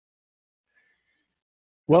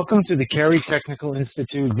Welcome to the Keri Technical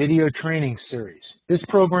Institute video training series. This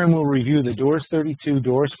program will review the Doors32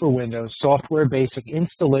 Doors for Windows software basic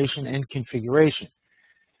installation and configuration.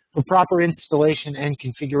 For proper installation and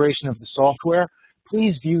configuration of the software,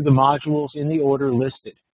 please view the modules in the order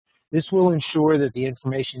listed. This will ensure that the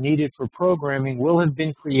information needed for programming will have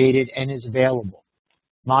been created and is available.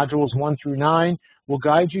 Modules 1 through 9 will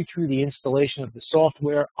guide you through the installation of the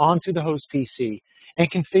software onto the host PC and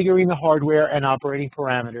configuring the hardware and operating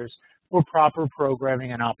parameters for proper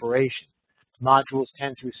programming and operation. Modules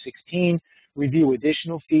 10 through 16 review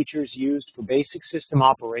additional features used for basic system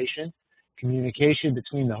operation, communication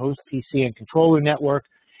between the host PC and controller network,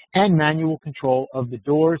 and manual control of the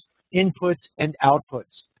doors, inputs, and outputs.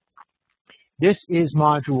 This is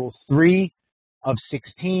Module 3 of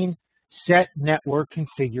 16, Set Network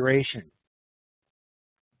Configuration.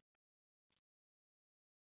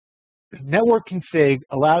 Network config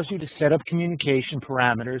allows you to set up communication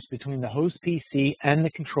parameters between the host PC and the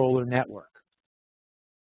controller network.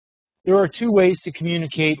 There are two ways to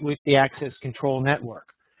communicate with the access control network,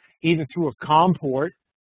 either through a COM port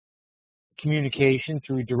communication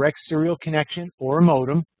through direct serial connection or a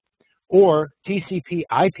modem, or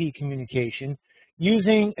TCP/IP communication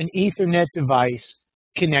using an Ethernet device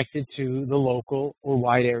connected to the local or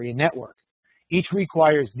wide area network. Each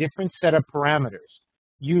requires different setup parameters.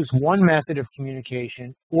 Use one method of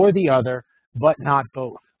communication or the other, but not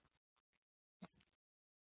both.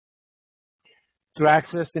 To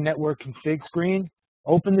access the network config screen,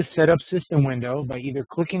 open the Setup System window by either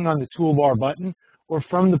clicking on the toolbar button or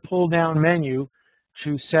from the pull-down menu,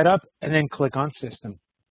 choose Setup and then click on System.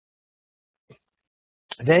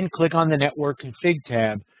 Then click on the Network Config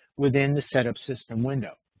tab within the Setup System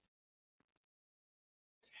window.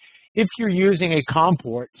 If you're using a COM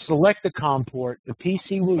port, select the COM port the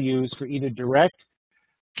PC will use for either direct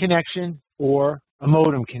connection or a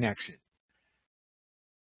modem connection.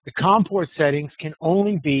 The COM port settings can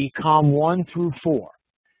only be COM 1 through 4.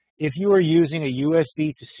 If you are using a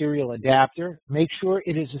USB to serial adapter, make sure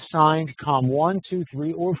it is assigned COM 1, 2,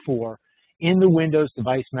 3, or 4 in the Windows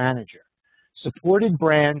Device Manager. Supported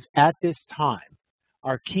brands at this time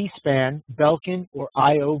are Keyspan, Belkin, or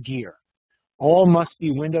IO Gear. All must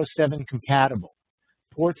be Windows 7 compatible.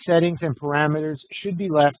 Port settings and parameters should be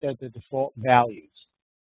left at the default values.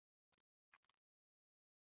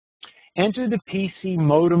 Enter the PC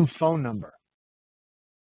modem phone number.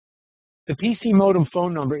 The PC modem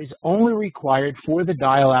phone number is only required for the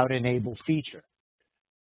dial-out enable feature.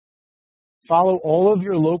 Follow all of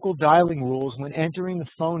your local dialing rules when entering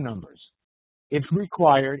the phone numbers. If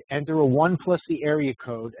required, enter a 1 plus the area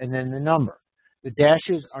code and then the number. The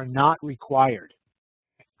dashes are not required.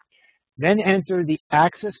 Then enter the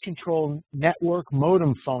access control network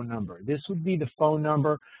modem phone number. This would be the phone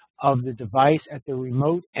number of the device at the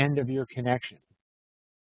remote end of your connection.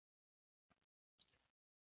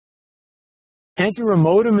 Enter a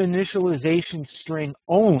modem initialization string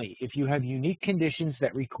only if you have unique conditions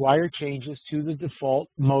that require changes to the default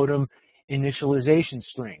modem initialization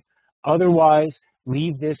string. Otherwise,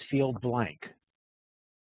 leave this field blank.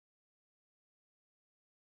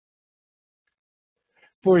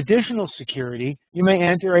 For additional security, you may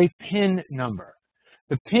enter a PIN number.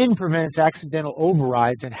 The PIN prevents accidental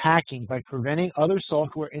overrides and hacking by preventing other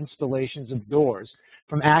software installations of Doors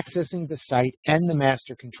from accessing the site and the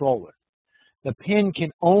master controller. The PIN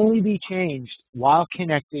can only be changed while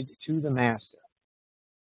connected to the master.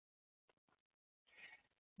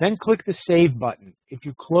 Then click the Save button. If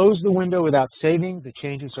you close the window without saving, the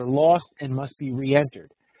changes are lost and must be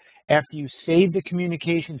re-entered. After you save the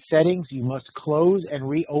communication settings, you must close and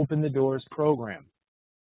reopen the Doors program.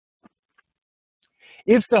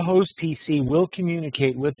 If the host PC will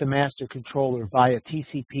communicate with the master controller via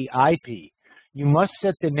TCP/IP, you must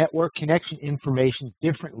set the network connection information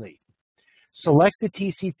differently. Select the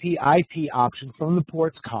TCP/IP option from the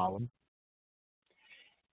ports column,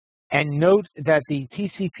 and note that the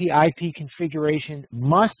TCP/IP configuration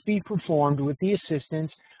must be performed with the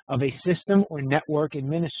assistance of a system or network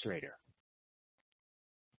administrator.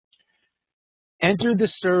 Enter the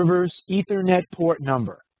server's Ethernet port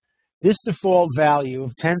number. This default value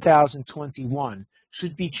of 10,021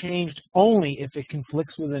 should be changed only if it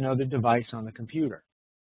conflicts with another device on the computer.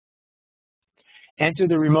 Enter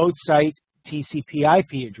the remote site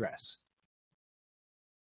TCP/IP address.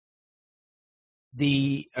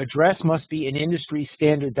 The address must be in industry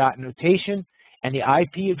standard dot notation, and the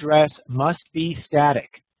IP address must be static.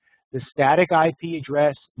 The static IP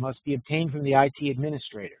address must be obtained from the IT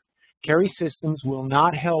administrator. Keri systems will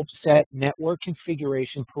not help set network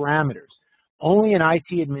configuration parameters. Only an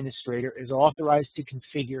IT administrator is authorized to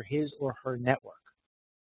configure his or her network.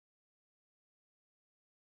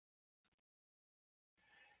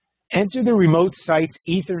 Enter the remote site's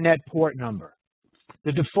Ethernet port number.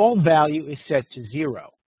 The default value is set to 0.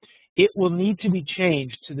 It will need to be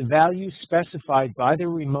changed to the value specified by the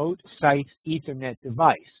remote site's Ethernet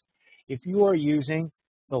device. If you are using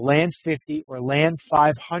the LAN 50 or LAN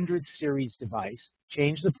 500 series device,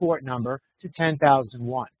 change the port number to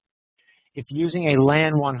 10,001. If using a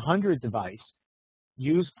LAN 100 device,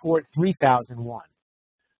 use port 3001.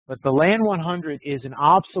 But the LAN 100 is an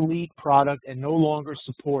obsolete product and no longer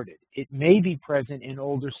supported. It may be present in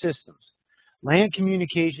older systems. LAN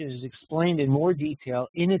communication is explained in more detail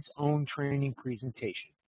in its own training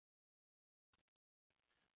presentation.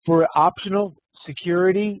 For optional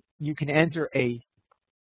security, you can enter a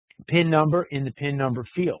PIN number in the PIN number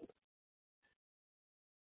field.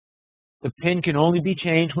 The PIN can only be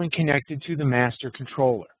changed when connected to the master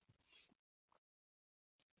controller.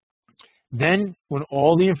 Then, when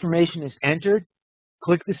all the information is entered,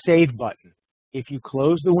 click the Save button. If you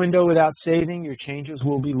close the window without saving, your changes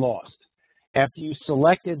will be lost. After you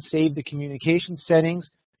select and save the communication settings,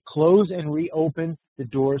 close and reopen the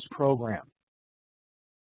Doors program.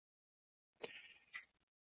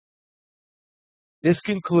 This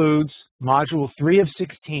concludes Module 3 of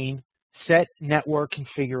 16, Set Network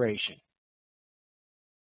Configuration.